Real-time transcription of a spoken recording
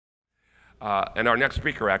And our next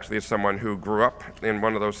speaker actually is someone who grew up in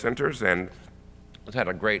one of those centers and has had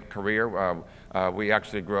a great career. We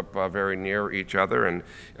actually grew up very near each other, and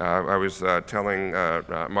I was telling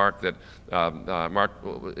Mark that Mark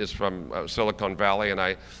is from Silicon Valley, and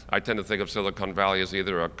I tend to think of Silicon Valley as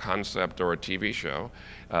either a concept or a TV show.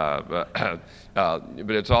 But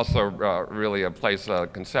it's also really a place,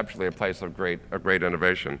 conceptually, a place of great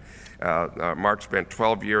innovation. Mark spent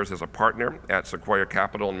 12 years as a partner at Sequoia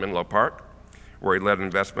Capital in Menlo Park, where he led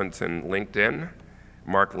investments in LinkedIn,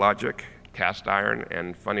 MarkLogic, Cast Iron,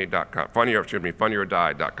 and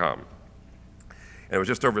Funnyordie.com. And it was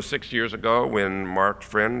just over 6 years ago when Mark's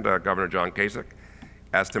friend, Governor John Kasich,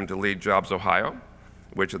 asked him to lead Jobs Ohio,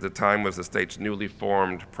 which at the time was the state's newly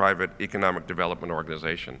formed private economic development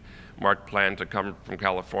organization. Mark planned to come from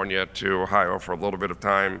California to Ohio for a little bit of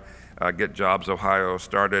time, get Jobs Ohio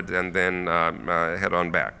started, and then head on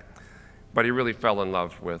back. But he really fell in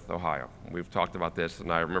love with Ohio. We've talked about this,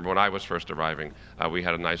 and I remember when I was first arriving, we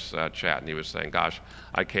had a nice chat, and he was saying, gosh,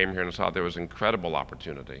 I came here and saw there was incredible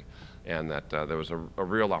opportunity, and that there was a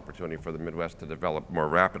real opportunity for the Midwest to develop more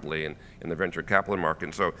rapidly in the venture capital market.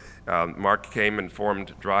 And so Mark came and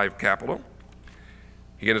formed Drive Capital.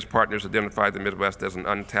 He and his partners identified the Midwest as an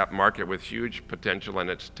untapped market with huge potential, and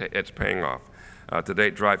it's paying off. To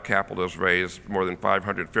date, Drive Capital has raised more than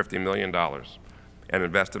 $550 million and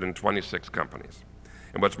invested in 26 companies.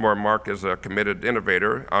 And what's more, Mark is a committed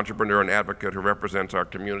innovator, entrepreneur, and advocate who represents our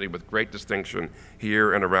community with great distinction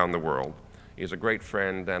here and around the world. He's a great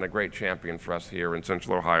friend and a great champion for us here in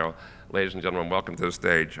Central Ohio. Ladies and gentlemen, welcome to the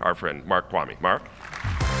stage our friend, Mark Kvamme. Mark?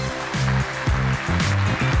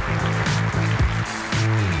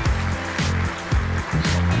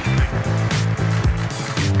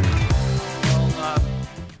 Well,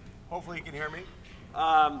 hopefully you can hear me.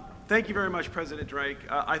 Thank you very much, President Drake.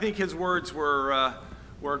 I think his words were a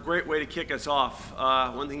great way to kick us off.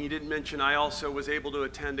 One thing he didn't mention, I also was able to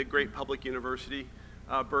attend a great public university,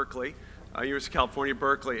 Berkeley, University of California,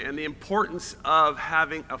 Berkeley, and the importance of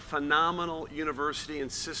having a phenomenal university and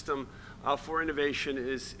system for innovation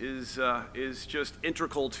is just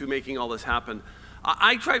integral to making all this happen.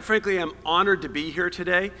 I quite frankly am honored to be here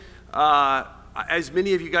today. As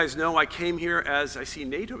many of you guys know, I came here as, I see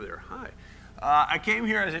Nate over there, hi. I came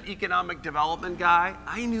here as an economic development guy.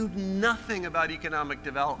 I knew nothing about economic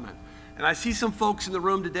development. And I see some folks in the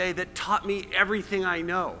room today that taught me everything I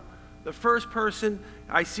know. The first person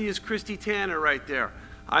I see is Christy Tanner right there.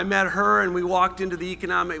 I met her and we walked into the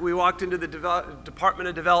Department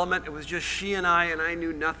of Development. It was just she and I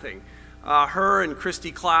knew nothing. Her and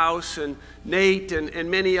Christy Klaus and Nate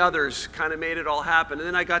and many others kind of made it all happen. And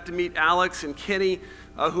then I got to meet Alex and Kenny,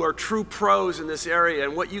 who are true pros in this area.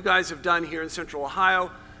 And what you guys have done here in Central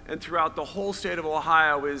Ohio and throughout the whole state of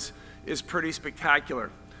Ohio is pretty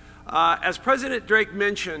spectacular. As President Drake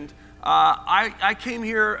mentioned, I came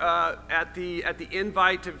here at the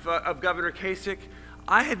invite of Governor Kasich.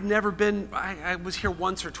 I had never been, I was here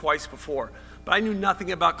once or twice before, but I knew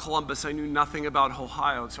nothing about Columbus. I knew nothing about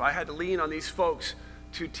Ohio. So I had to lean on these folks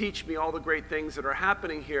to teach me all the great things that are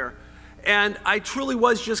happening here. And I truly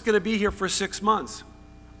was just going to be here for 6 months.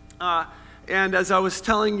 And as I was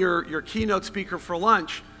telling your keynote speaker for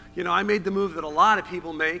lunch, you know, I made the move that a lot of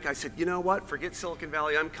people make. I said, you know what, forget Silicon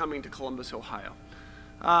Valley, I'm coming to Columbus, Ohio.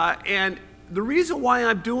 And the reason why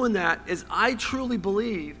I'm doing that is I truly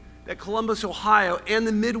believe that Columbus, Ohio and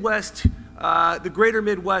the Midwest, the greater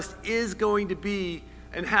Midwest is going to be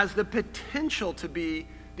and has the potential to be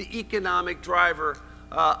the economic driver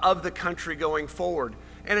of the country going forward.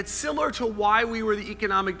 And it's similar to why we were the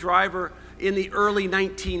economic driver in the early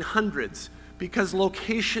 1900s, because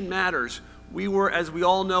location matters. We were, as we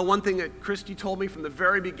all know, one thing that Christy told me from the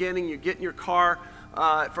very beginning, you get in your car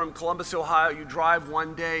from Columbus, Ohio, you drive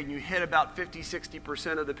one day and you hit about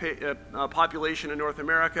 50–60% of the population in North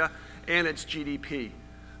America and its GDP.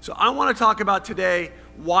 So I want to talk about today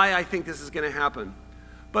why I think this is going to happen.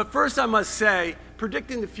 But first I must say,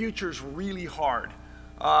 predicting the future is really hard.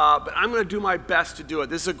 But I'm going to do my best to do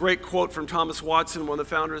it. This is a great quote from Thomas Watson, one of the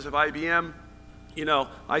founders of IBM. You know,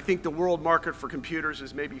 I think the world market for computers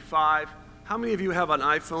is maybe 5. How many of you have an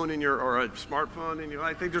iPhone in or a smartphone in your?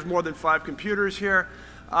 I think there's more than 5 computers here.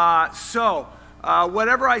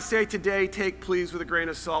 Whatever I say today, take please with a grain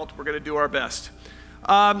of salt. We're going to do our best.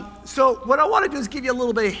 So what I want to do is give you a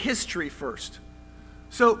little bit of history first.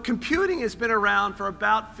 So computing has been around for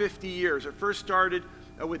about 50 years. It first started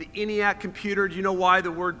with the ENIAC computer. Do you know why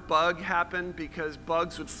the word bug happened? Because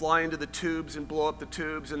bugs would fly into the tubes and blow up the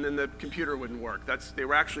tubes, and then the computer wouldn't work. They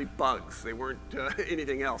were actually bugs. They weren't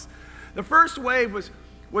anything else. The first wave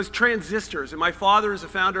was transistors, and my father is the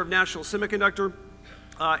founder of National Semiconductor.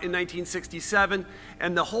 in 1967,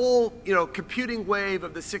 and the whole computing wave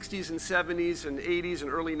of the 60s and 70s and 80s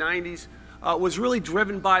and early 90s was really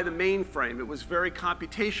driven by the mainframe. It was very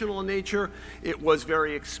computational in nature. It was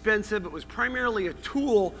very expensive. It was primarily a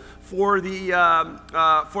tool for the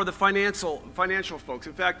financial folks.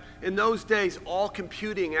 In fact, in those days, all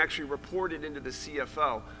computing actually reported into the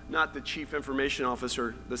CFO, not the Chief Information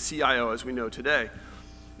Officer, the CIO, as we know today.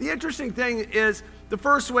 The interesting thing is the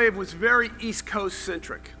first wave was very East Coast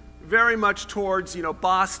centric, very much towards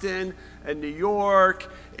Boston and New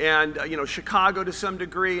York and Chicago to some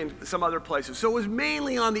degree and some other places. So it was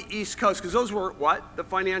mainly on the East Coast because those were what? The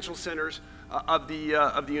financial centers of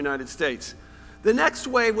the United States. The next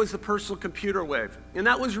wave was the personal computer wave, and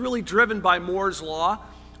that was really driven by Moore's Law.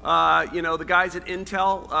 The guys at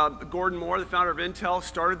Intel, Gordon Moore, the founder of Intel,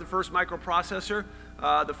 started the first microprocessor,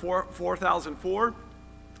 the 4004.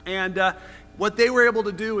 And what they were able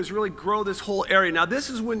to do is really grow this whole area. Now, this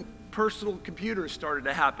is when personal computers started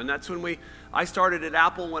to happen. That's when I started at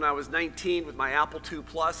Apple when I was 19 with my Apple II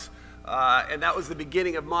Plus, and that was the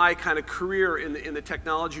beginning of my kind of career in the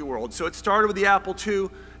technology world. So it started with the Apple II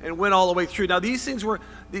and went all the way through. Now, these things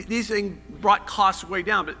brought costs way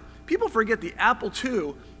down, but people forget the Apple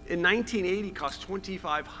II in 1980 cost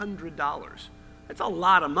 $2,500. That's a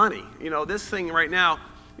lot of money. This thing right now.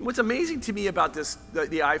 What's amazing to me about the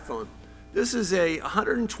iPhone, this is a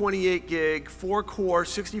 128 gig, 4-core,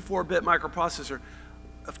 64-bit microprocessor.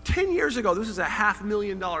 10 years ago, this was a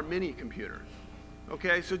 $500,000 mini computer.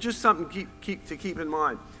 Okay, so just something to keep in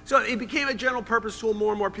mind. So it became a general purpose tool.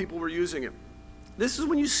 More and more people were using it. This is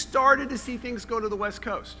when you started to see things go to the West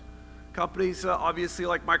Coast. Companies, obviously,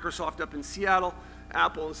 like Microsoft up in Seattle,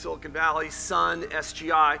 Apple in Silicon Valley, Sun,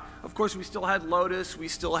 SGI. Of course, we still had Lotus. We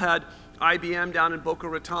still had IBM down in Boca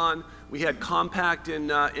Raton. We had Compaq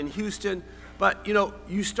in Houston. But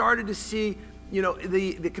you started to see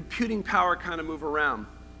the computing power kind of move around.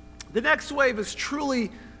 The next wave is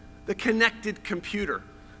truly the connected computer.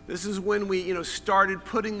 This is when we started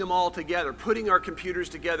putting them all together, putting our computers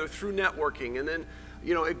together through networking, and then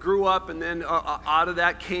it grew up, and then out of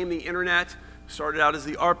that came the internet. Started out as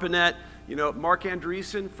the ARPANET. Mark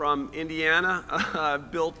Andreessen from Indiana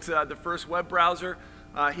built the first web browser.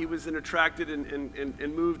 He was then attracted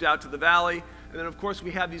and moved out to the Valley. And then, of course,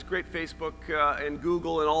 we have these great Facebook and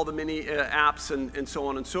Google and all the mini apps and so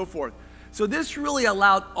on and so forth. So this really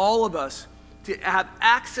allowed all of us to have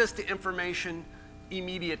access to information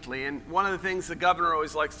immediately. And one of the things the governor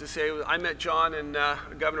always likes to say, I met John and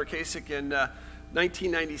Governor Kasich in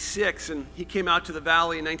 1996, and he came out to the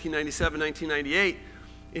Valley in 1997, 1998,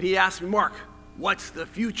 and he asked me, Mark, what's the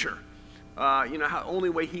future? Only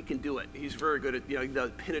way he can do it. He's very good at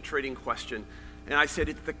the penetrating question. And I said,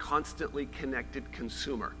 it's the constantly connected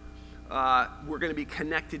consumer. We're going to be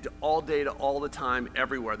connected to all data all the time,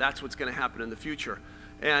 everywhere. That's what's going to happen in the future.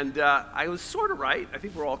 And I was sort of right. I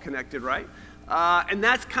think we're all connected, right? And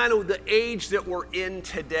that's kind of the age that we're in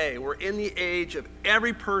today. We're in the age of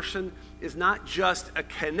every person is not just a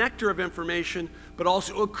connector of information, but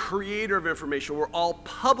also a creator of information. We're all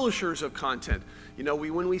publishers of content.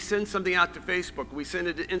 When we send something out to Facebook, we send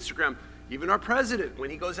it to Instagram. Even our president,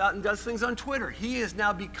 when he goes out and does things on Twitter, he has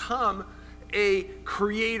now become a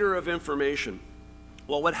creator of information.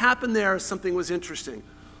 Well, what happened there is something was interesting.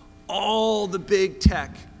 All the big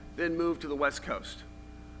tech then moved to the West Coast.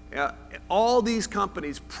 All these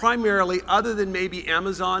companies, primarily, other than maybe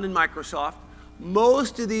Amazon and Microsoft,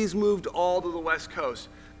 most of these moved all to the West Coast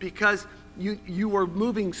because you were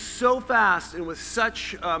moving so fast and with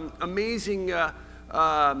such amazing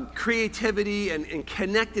creativity and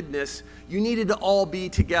connectedness, you needed to all be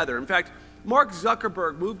together. In fact, Mark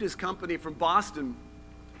Zuckerberg moved his company from Boston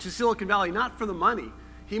to Silicon Valley, not for the money.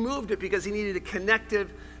 He moved it because he needed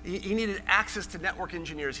he needed access to network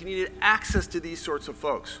engineers. He needed access to these sorts of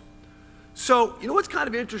folks. So, what's kind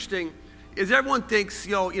of interesting is everyone thinks,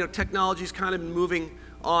 technology is kind of moving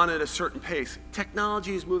on at a certain pace.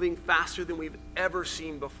 Technology is moving faster than we've ever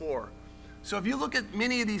seen before. So if you look at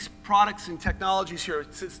many of these products and technologies here,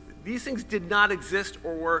 these things did not exist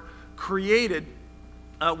or were created,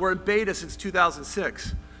 were in beta since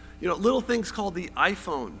 2006. Little things called the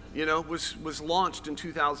iPhone, was launched in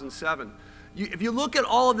 2007. If you look at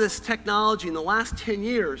all of this technology in the last 10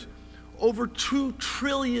 years, over $2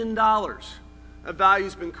 trillion of value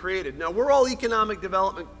has been created. Now, we're all economic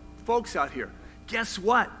development folks out here. Guess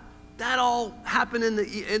what? That all happened in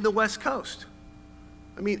the West Coast.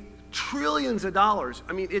 I mean, trillions of dollars.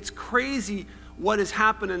 I mean, it's crazy what has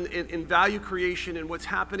happened in value creation and what's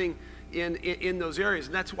happening in those areas.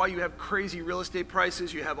 And that's why you have crazy real estate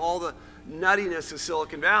prices. You have all the nuttiness of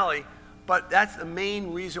Silicon Valley. but that's the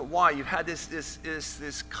main reason why you've had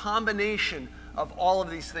this combination of all of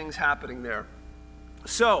these things happening there.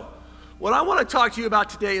 So what I want to talk to you about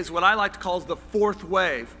today is what I like to call the fourth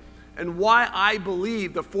wave, and why I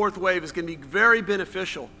believe the fourth wave is going to be very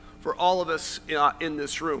beneficial for all of us in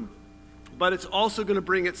this room. But it's also going to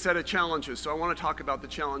bring its set of challenges, so I want to talk about the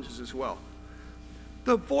challenges as well.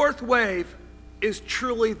 The fourth wave is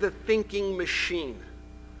truly the thinking machine.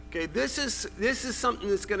 Okay, this is something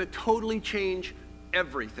that's going to totally change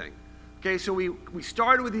everything. Okay, so we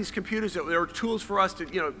started with these computers that were tools for us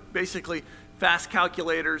to, basically fast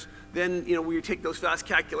calculators. Then, we would take those fast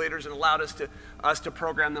calculators and allowed us to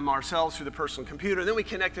program them ourselves through the personal computer. Then we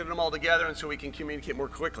connected them all together, and so we can communicate more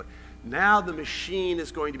quickly. Now the machine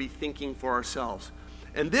is going to be thinking for ourselves.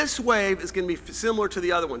 And this wave is going to be similar to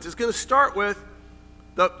the other ones. It's going to start with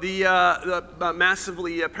the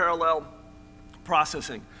massively parallel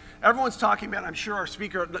processing. Everyone's talking about, I'm sure our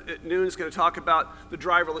speaker at noon is going to talk about the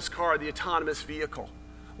driverless car, the autonomous vehicle.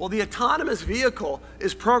 Well, the autonomous vehicle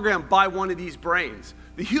is programmed by one of these brains.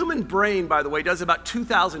 The human brain, by the way, does about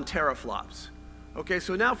 2,000 teraflops. Okay,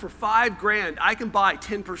 so now for $5,000, I can buy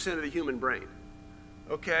 10% of the human brain.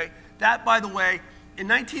 Okay, that, by the way, in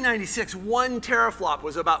 1996, 1 teraflop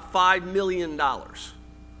was about $5 million.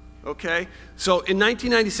 Okay, so in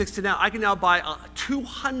 1996 to now, I can now buy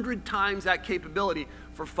 200 times that capability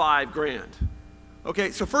for $5,000.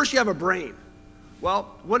 Okay, so first you have a brain.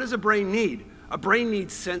 Well, what does a brain need? A brain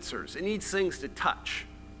needs sensors. It needs things to touch.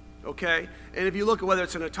 Okay, and if you look at whether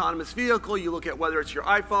it's an autonomous vehicle, you look at whether it's your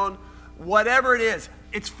iPhone, whatever it is,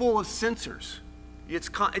 it's full of sensors. It's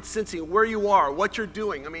sensing where you are, what you're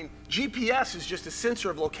doing. I mean, GPS is just a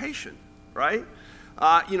sensor of location, right?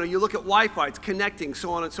 You look at Wi-Fi, it's connecting,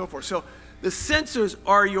 so on and so forth. So the sensors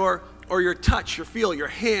are your touch, your feel, your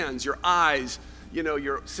hands, your eyes,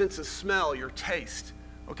 your sense of smell, your taste.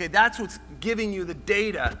 Okay, that's what's giving you the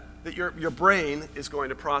data that your brain is going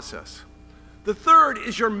to process. The third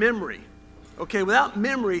is your memory. Okay, without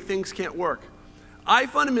memory, things can't work. I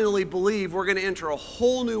fundamentally believe we're going to enter a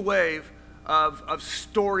whole new wave of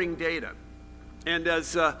storing data. And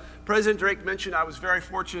as President Drake mentioned, I was very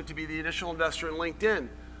fortunate to be the initial investor in LinkedIn.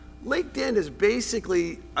 LinkedIn is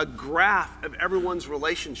basically a graph of everyone's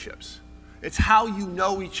relationships. It's how you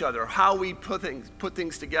know each other, how we put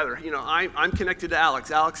things together. I'm connected to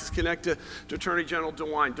Alex. Alex is connected to Attorney General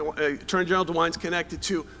DeWine. Attorney General DeWine's connected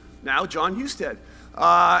to now John Husted.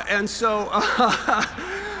 And so,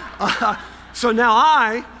 so now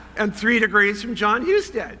I am 3 degrees from John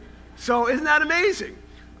Husted. So isn't that amazing?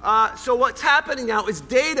 So what's happening now is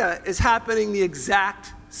data is happening the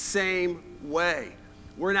exact same way.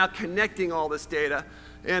 We're now connecting all this data.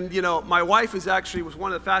 And my wife was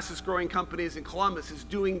one of the fastest growing companies in Columbus is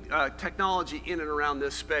doing technology in and around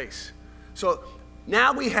this space. So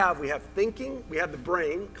now we have thinking, we have the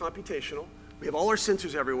brain, computational, we have all our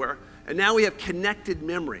sensors everywhere, and now we have connected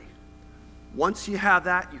memory. Once you have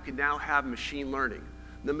that, you can now have machine learning.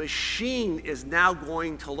 The machine is now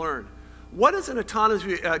going to learn. What is an autonomous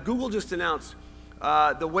vehicle? Google just announced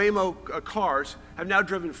the Waymo cars have now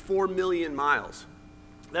driven 4 million miles.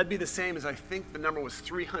 That'd be the same as I think the number was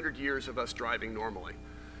 300 years of us driving normally.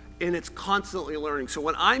 And it's constantly learning. So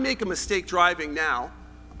when I make a mistake driving now,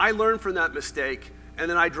 I learn from that mistake and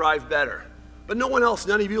then I drive better. But none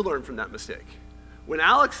of you learn from that mistake. When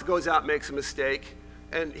Alex goes out and makes a mistake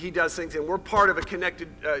and he does things and we're part of a connected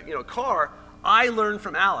car, I learn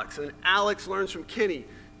from Alex and Alex learns from Kenny.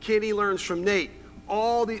 Kenny learns from Nate.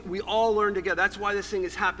 We all learn together. That's why this thing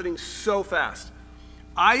is happening so fast.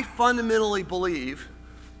 I fundamentally believe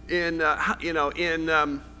in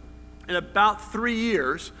about 3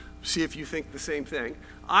 years, see if you think the same thing,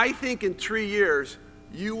 I think in 3 years,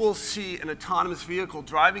 you will see an autonomous vehicle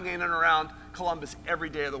driving in and around Columbus every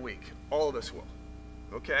day of the week. All of us will,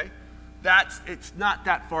 okay? It's not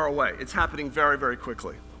that far away. It's happening very, very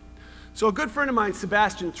quickly. So a good friend of mine,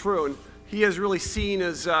 Sebastian Thrun, he is really seen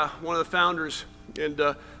as one of the founders and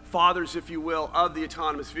fathers, if you will, of the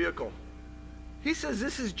autonomous vehicle. He says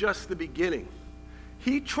this is just the beginning.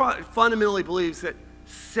 He fundamentally believes that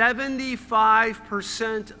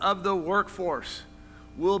 75% of the workforce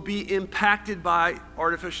will be impacted by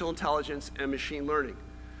artificial intelligence and machine learning.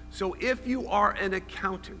 So if you are an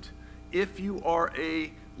accountant, if you are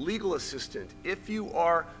a legal assistant, if you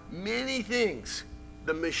are many things,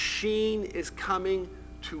 the machine is coming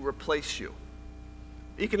to replace you.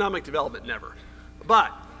 Economic development, never.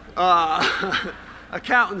 But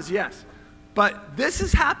accountants, yes. But this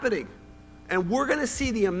is happening. And we're going to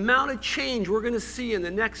see the amount of change we're going to see in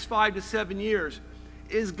the next 5 to 7 years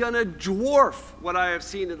is going to dwarf what I have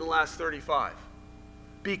seen in the last 35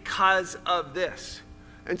 because of this.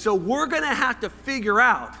 And so we're going to have to figure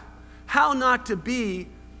out how not to be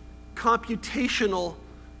computational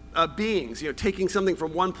beings, taking something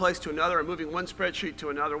from one place to another and moving one spreadsheet to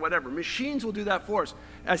another, whatever. Machines will do that for us.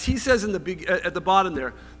 As he says at the bottom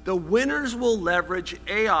there, the winners will leverage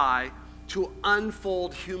AI to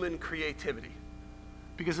unfold human creativity,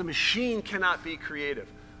 because a machine cannot be creative.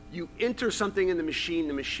 You enter something in the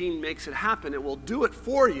machine makes it happen. It will do it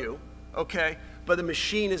for you, okay? But the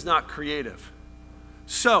machine is not creative.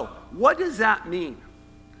 So, what does that mean?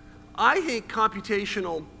 I think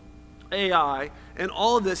computational AI and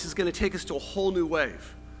all of this is going to take us to a whole new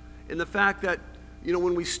wave. In the fact that,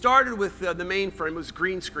 when we started with the mainframe, it was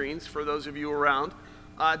green screens, for those of you around.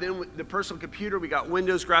 Then the personal computer, we got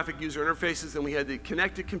Windows graphic user interfaces. Then we had the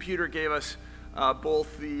connected computer, gave us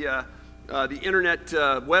both the internet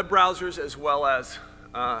web browsers as well as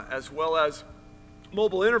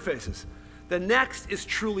mobile interfaces. The next is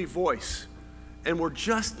truly voice, and we're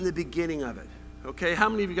just in the beginning of it. Okay, how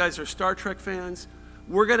many of you guys are Star Trek fans?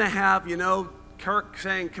 We're going to have, Kirk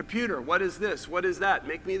saying, "Computer, what is this? What is that?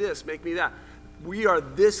 Make me this, make me that." We are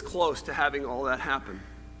this close to having all that happen.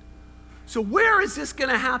 So where is this going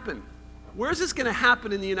to happen? Where is this going to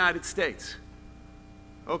happen in the United States?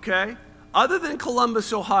 Okay? Other than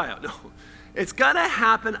Columbus, Ohio. No. It's going to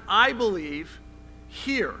happen, I believe,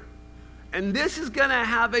 here. And this is going to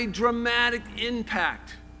have a dramatic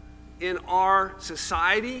impact in our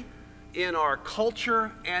society, in our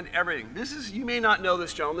culture, and everything. You may not know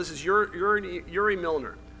this gentleman. This is Yuri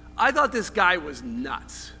Milner. I thought this guy was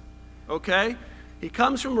nuts. Okay? He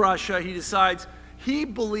comes from Russia. He decides he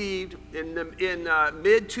believed in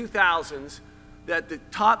mid-2000s that the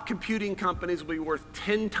top computing companies will be worth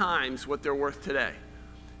 10 times what they're worth today.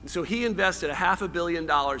 And so he invested $500 million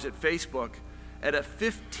at Facebook at a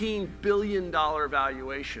 $15 billion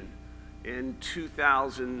valuation in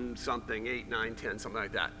 2000 something, 8, 9, 10, something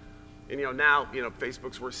like that. And now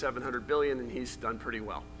Facebook's worth $700 billion, and he's done pretty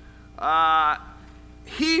well.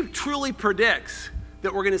 He truly predicts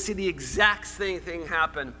that we're going to see the exact same thing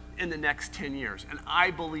happen in the next 10 years, and I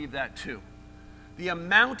believe that too. The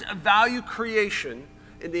amount of value creation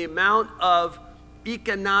and the amount of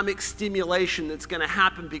economic stimulation that's going to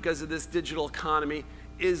happen because of this digital economy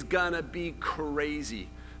is going to be crazy.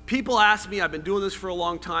 People ask me, I've been doing this for a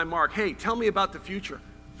long time, Mark, hey, tell me about the future.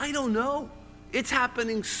 I don't know. It's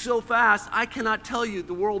happening so fast, I cannot tell you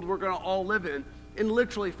the world we're going to all live in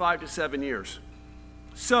literally 5 to 7 years.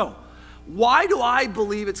 So, why do I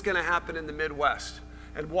believe it's going to happen in the Midwest?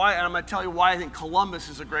 And I'm going to tell you why I think Columbus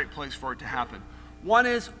is a great place for it to happen. One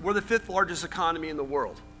is, we're the 5th largest economy in the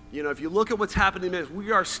world. If you look at what's happening in the Midwest,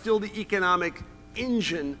 we are still the economic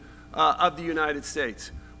engine of the United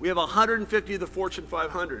States. We have 150 of the Fortune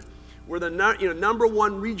 500. We're the number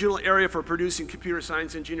one regional area for producing computer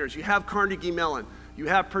science engineers. You have Carnegie Mellon, you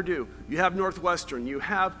have Purdue, you have Northwestern, you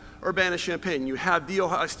have Urbana-Champaign, you have The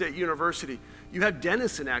Ohio State University, you have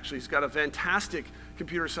Denison, actually, who's got a fantastic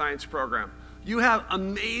computer science program. You have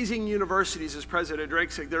amazing universities, as President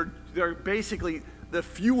Drake said. They're basically the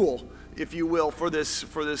fuel, if you will, for this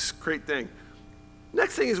great thing.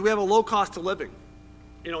 Next thing is we have a low cost of living.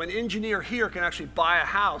 An engineer here can actually buy a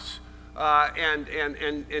house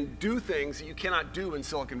and do things that you cannot do in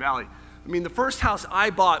Silicon Valley. I mean, the first house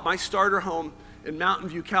I bought, my starter home in Mountain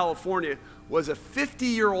View, California, was a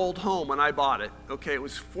 50-year-old home when I bought it. Okay, it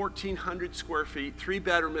was 1,400 square feet,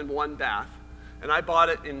 3-bedroom and 1 bath, and I bought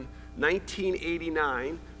it in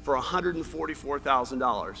 1989 for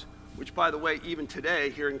 $144,000, which, by the way, even today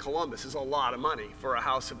here in Columbus is a lot of money for a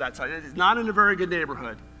house of that size. It's not in a very good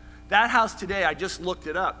neighborhood. That house today, I just looked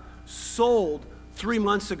it up, sold 3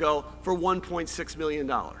 months ago for $1.6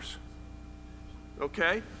 million.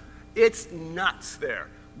 Okay? It's nuts there.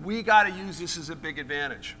 We got to use this as a big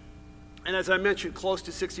advantage. And as I mentioned, close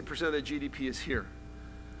to 60% of the GDP is here.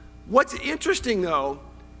 What's interesting, though,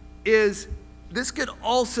 is this could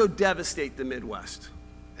also devastate the Midwest.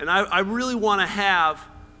 And I really want to have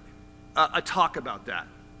a talk about that.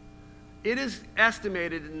 It is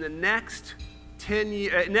estimated in the next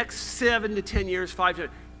 7 to 10 years,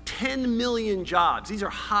 10 million jobs, these are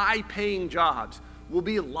high-paying jobs, will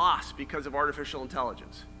be lost because of artificial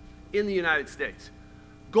intelligence in the United States.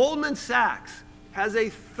 Goldman Sachs has a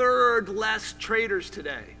third less traders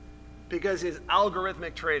today because it's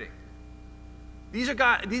algorithmic trading. These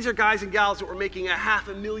are guys and gals that were making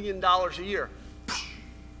 $500,000 a year.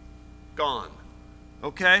 Gone.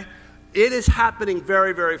 Okay? It is happening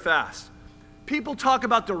very, very fast. People talk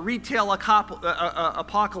about the retail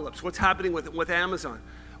apocalypse, what's happening with Amazon.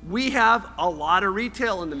 We have a lot of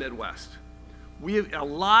retail in the Midwest. We have a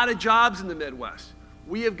lot of jobs in the Midwest.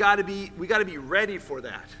 We got to be ready for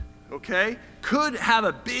that. okay, could have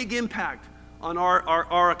a big impact on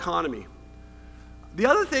our economy. The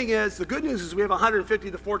other thing is, the good news is we have 150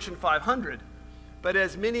 of the Fortune 500. But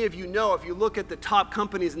as many of you know, if you look at the top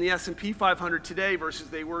companies in the S&P 500 today versus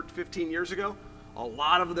they were 15 years ago, a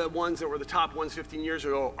lot of the ones that were the top ones 15 years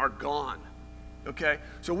ago are gone, okay?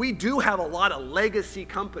 So we do have a lot of legacy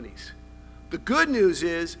companies. The good news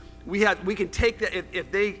is we can take that,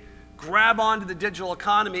 if they grab onto the digital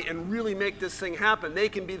economy and really make this thing happen, they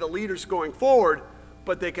can be the leaders going forward,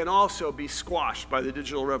 but they can also be squashed by the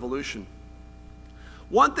digital revolution.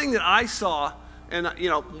 One thing that I saw, and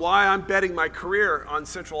why I'm betting my career on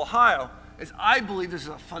Central Ohio, is I believe this is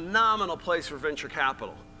a phenomenal place for venture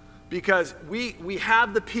capital. Because we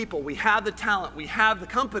have the people, we have the talent, we have the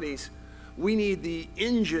companies. We need the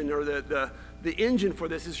engine, or the engine for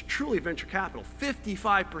this is truly venture capital.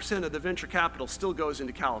 55% of the venture capital still goes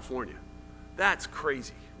into California. That's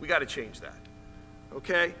crazy. We got to change that,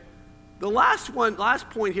 okay? The last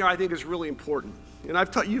point here I think is really important. And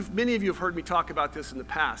many of you have heard me talk about this in the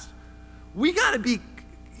past. We got to be,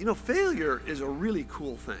 failure is a really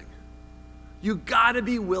cool thing. You got to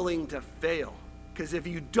be willing to fail. Because if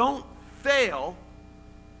you don't fail,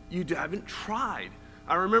 you haven't tried.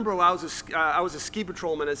 I remember when I was a ski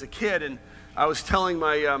patrolman as a kid, and I was telling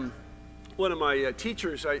one of my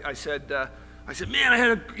teachers, I said, man, I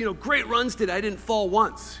had great runs today. I didn't fall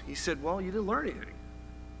once. He said, well, you didn't learn anything.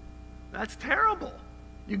 That's terrible.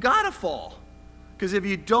 You got to fall. Because if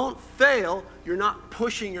you don't fail, you're not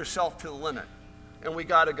pushing yourself to the limit. And we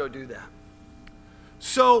got to go do that.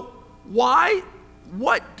 So what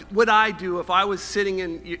would I do if I was sitting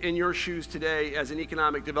in your shoes today as an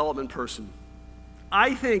economic development person?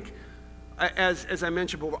 I think, as I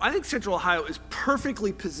mentioned before, I think Central Ohio is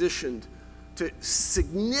perfectly positioned to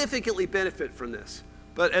significantly benefit from this.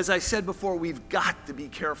 But as I said before, we've got to be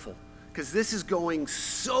careful, because this is going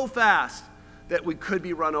so fast that we could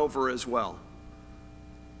be run over as well.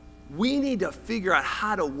 We need to figure out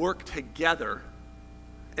how to work together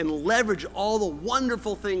and leverage all the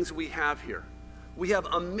wonderful things we have here. We have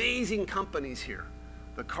amazing companies here.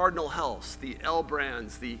 The Cardinal Health, the L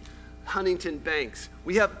Brands, the Huntington Banks.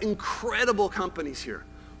 We have incredible companies here.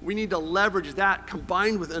 We need to leverage that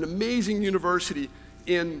combined with an amazing university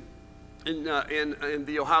in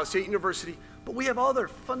the Ohio State University. But we have other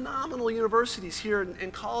phenomenal universities here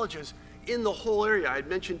and colleges in the whole area. I had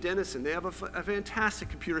mentioned Denison. They have a fantastic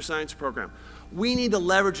computer science program. We need to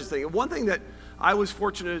leverage this thing. And one thing that I was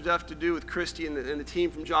fortunate enough to do with Christy and the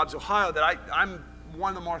team from Jobs Ohio that I'm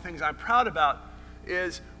one of the more things I'm proud about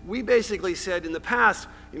is we basically said in the past,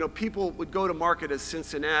 people would go to market as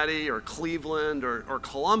Cincinnati or Cleveland or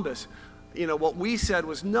Columbus. What we said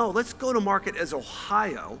was, no, let's go to market as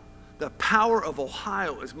Ohio. The power of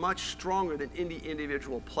Ohio is much stronger than any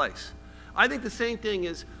individual place. I think the same thing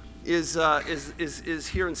is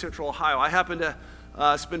here in Central Ohio. I happen to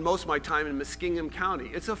spend most of my time in Muskingum County.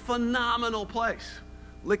 It's a phenomenal place.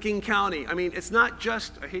 Licking County. I mean, it's not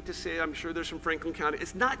just, I hate to say it, I'm sure there's some Franklin County.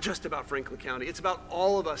 It's not just about Franklin County. It's about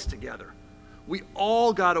all of us together. We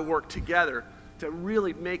all got to work together to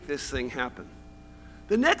really make this thing happen.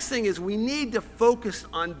 The next thing is we need to focus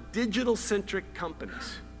on digital-centric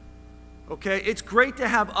companies. Okay? It's great to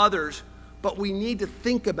have others, but we need to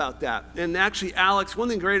think about that. And actually, Alex, one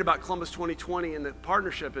thing great about Columbus 2020 and the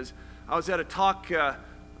partnership is I was at a talk,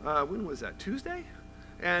 when was that, Tuesday?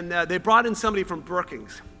 And they brought in somebody from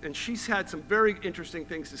Brookings, and she's had some very interesting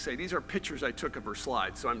things to say. These are pictures I took of her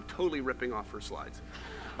slides, so I'm totally ripping off her slides.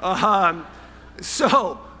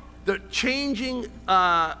 So the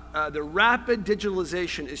rapid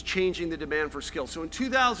digitalization is changing the demand for skills. So in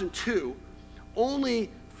 2002,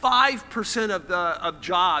 only 5% of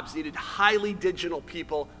jobs needed highly digital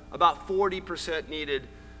people. About 40% needed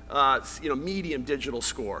medium digital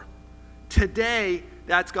score. Today,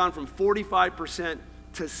 that's gone from 45%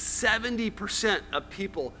 to 70% of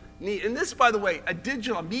people need, and this, by the way, a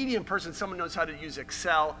medium person, someone knows how to use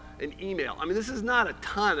Excel and email. I mean, this is not a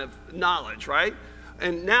ton of knowledge, right?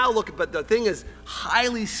 And now look, but the thing is,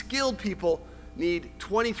 highly skilled people need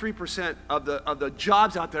 23% of the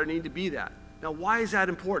jobs out there need to be that. Now, why is that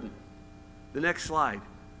important? The next slide.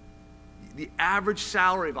 The average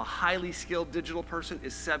salary of a highly skilled digital person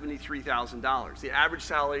is $73,000. The average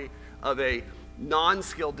salary of a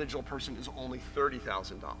non-skilled digital person is only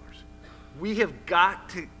 $30,000. We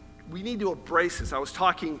need to embrace this. I was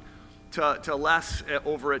talking to Les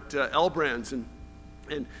over at L Brands, and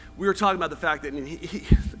we were talking about the fact that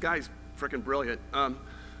the guy's freaking brilliant.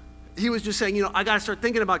 He was just saying, I got to start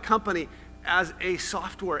thinking about company as a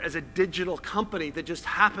software, as a digital company that just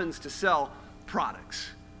happens to sell products.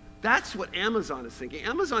 That's what Amazon is thinking.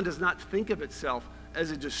 Amazon does not think of itself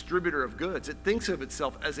as a distributor of goods. It thinks of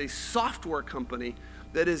itself as a software company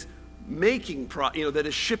that is making, that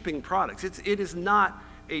is shipping products. It is not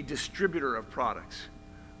a distributor of products.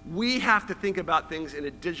 We have to think about things in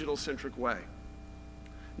a digital-centric way.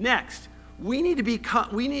 Next, we need to be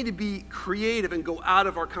creative and go out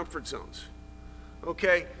of our comfort zones.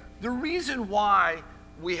 Okay? The reason why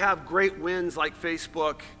we have great wins like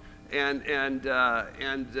Facebook and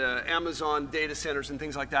Amazon data centers and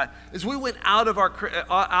things like that is we went out of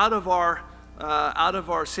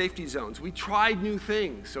our safety zones. We tried new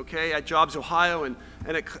things, okay, at Jobs Ohio and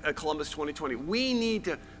at Columbus 2020. We need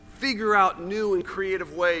to figure out new and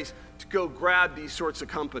creative ways to go grab these sorts of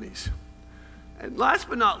companies. And last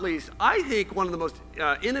but not least, I think one of the most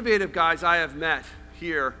innovative guys I have met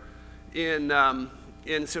here in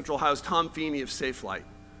Central Ohio is Tom Feeney of SafeLight.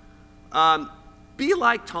 Be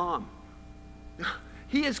like Tom.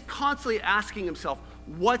 He is constantly asking himself,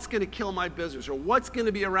 what's going to kill my business, or what's going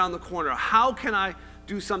to be around the corner? How can I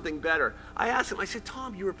do something better? I asked him, I said,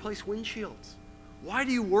 Tom, you replace windshields. Why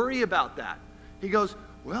do you worry about that? He goes,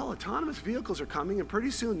 well, autonomous vehicles are coming, and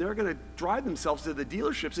pretty soon they're going to drive themselves to the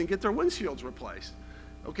dealerships and get their windshields replaced.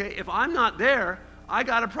 Okay, if I'm not there, I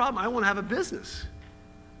got a problem. I won't have a business.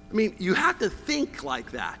 I mean, you have to think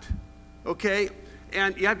like that, okay?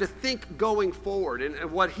 And you have to think going forward.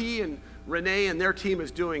 And what he and Renee and their team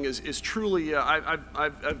is doing is truly,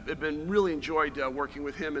 I've been really enjoyed working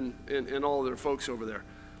with him and all of their folks over there.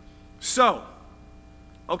 So,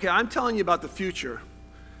 okay, I'm telling you about the future.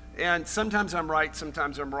 And sometimes I'm right,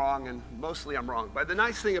 sometimes I'm wrong, and mostly I'm wrong. But the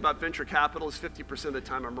nice thing about venture capital is 50% of the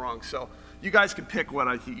time I'm wrong. So you guys can pick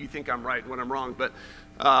what you think I'm right and what I'm wrong. But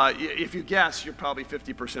if you guess, you're probably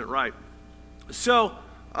 50% right. So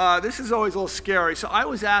this is always a little scary. So I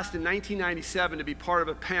was asked in 1997 to be part of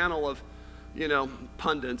a panel of,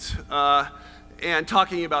 pundits and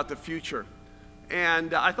talking about the future.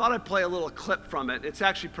 And I thought I'd play a little clip from it. It's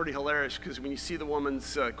actually pretty hilarious because when you see the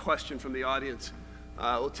woman's question from the audience,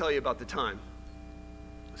 we'll tell you about the time.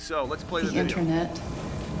 So let's play the video. Internet,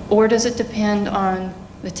 or does it depend on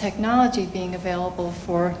the technology being available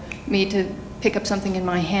for me to pick up something in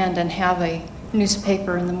my hand and have a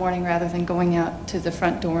newspaper in the morning rather than going out to the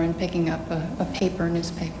front door and picking up a paper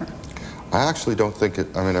newspaper? I actually don't think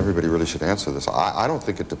it, I mean, everybody really should answer this. I don't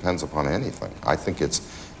think it depends upon anything. I think it's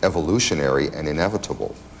evolutionary and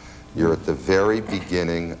inevitable. You're at the very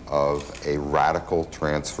beginning of a radical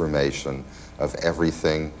transformation of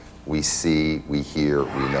everything we see, we hear,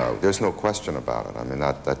 we know. There's no question about it. I mean,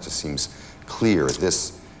 that just seems clear.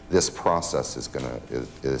 This process is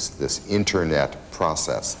this internet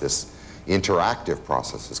process, this interactive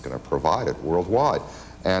process is going to provide it worldwide.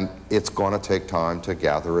 And it's going to take time to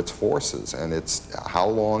gather its forces. And it's how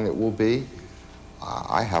long it will be,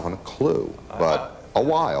 I haven't a clue, but a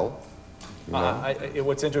while.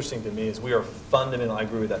 What's interesting to me is we are fundamentally, I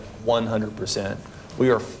agree with that 100%.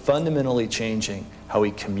 We are fundamentally changing how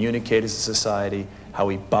we communicate as a society, how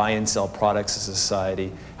we buy and sell products as a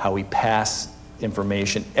society, how we pass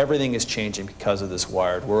information. Everything is changing because of this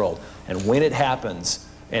wired world. And when it happens,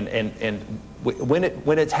 when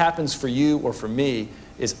it happens for you or for me,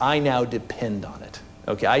 is I now depend on it.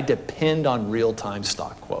 Okay, I depend on real-time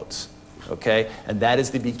stock quotes. Okay, and that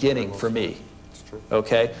is the beginning for me.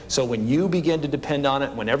 Okay, so when you begin to depend on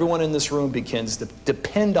it, when everyone in this room begins to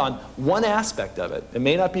depend on one aspect of it, it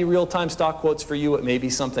may not be real-time stock quotes for you, it may be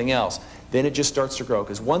something else, then it just starts to grow.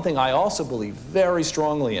 Because one thing I also believe very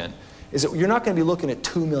strongly in is that you're not going to be looking at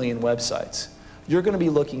 2 million websites. You're going to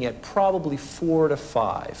be looking at probably 4 to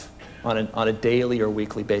 5 on a daily or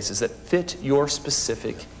weekly basis that fit your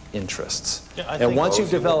specific interests. Yeah, and once you've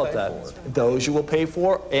developed that, those you will pay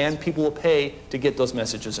for, and people will pay to get those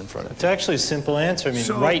messages in front of you. It's actually a simple answer. I mean,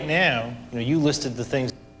 right now, you listed the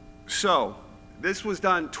things. So, this was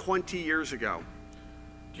done 20 years ago.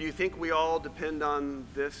 Do you think we all depend on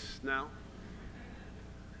this now?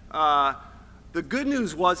 The good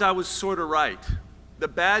news was I was sort of right. The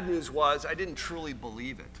bad news was I didn't truly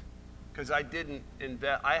believe it. Because I didn't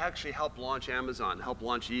invest. I actually helped launch Amazon, helped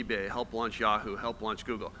launch eBay, helped launch Yahoo, helped launch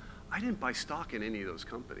Google. I didn't buy stock in any of those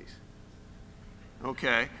companies.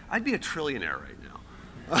 Okay, I'd be a trillionaire right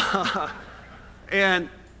now.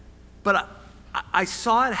 But I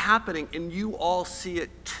saw it happening, and you all see it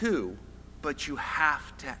too. But you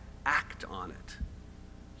have to act on it.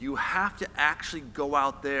 You have to actually go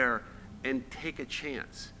out there and take a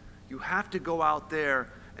chance. You have to go out there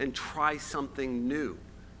and try something new.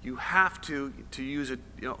 You have to use an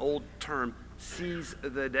old term, seize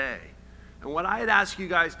the day. And what I'd ask you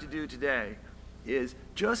guys to do today is,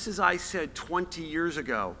 just as I said 20 years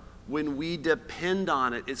ago, when we depend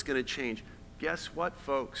on it, it's going to change. Guess what,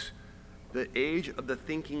 folks? The age of the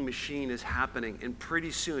thinking machine is happening, and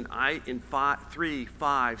pretty soon, in 3,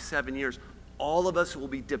 5, 7 years, all of us will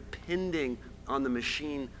be depending on the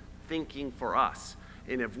machine thinking for us.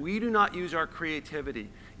 And if we do not use our creativity,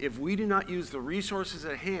 if we do not use the resources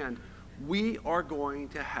at hand, we are going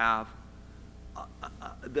to have,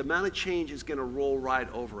 the amount of change is going to roll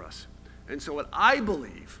right over us. And so what I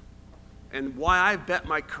believe, and why I've bet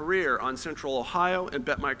my career on Central Ohio and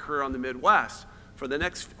bet my career on the Midwest, for the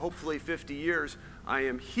next, hopefully, 50 years I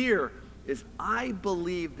am here, is I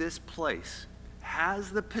believe this place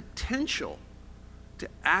has the potential to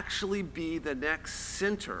actually be the next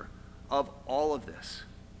center of all of this.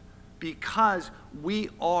 Because we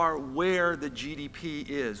are where the GDP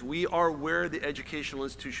is. We are where the educational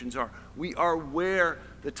institutions are. We are where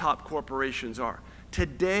the top corporations are.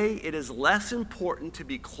 Today, it is less important to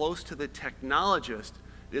be close to the technologist.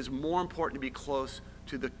 It is more important to be close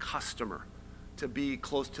to the customer, to be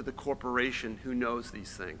close to the corporation who knows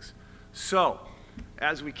these things. So,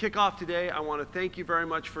 as we kick off today, I want to thank you very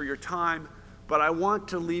much for your time, but I want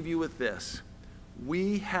to leave you with this.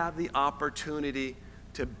 We have the opportunity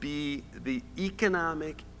to be the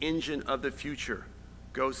economic engine of the future.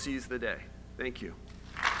 Go seize the day. Thank you.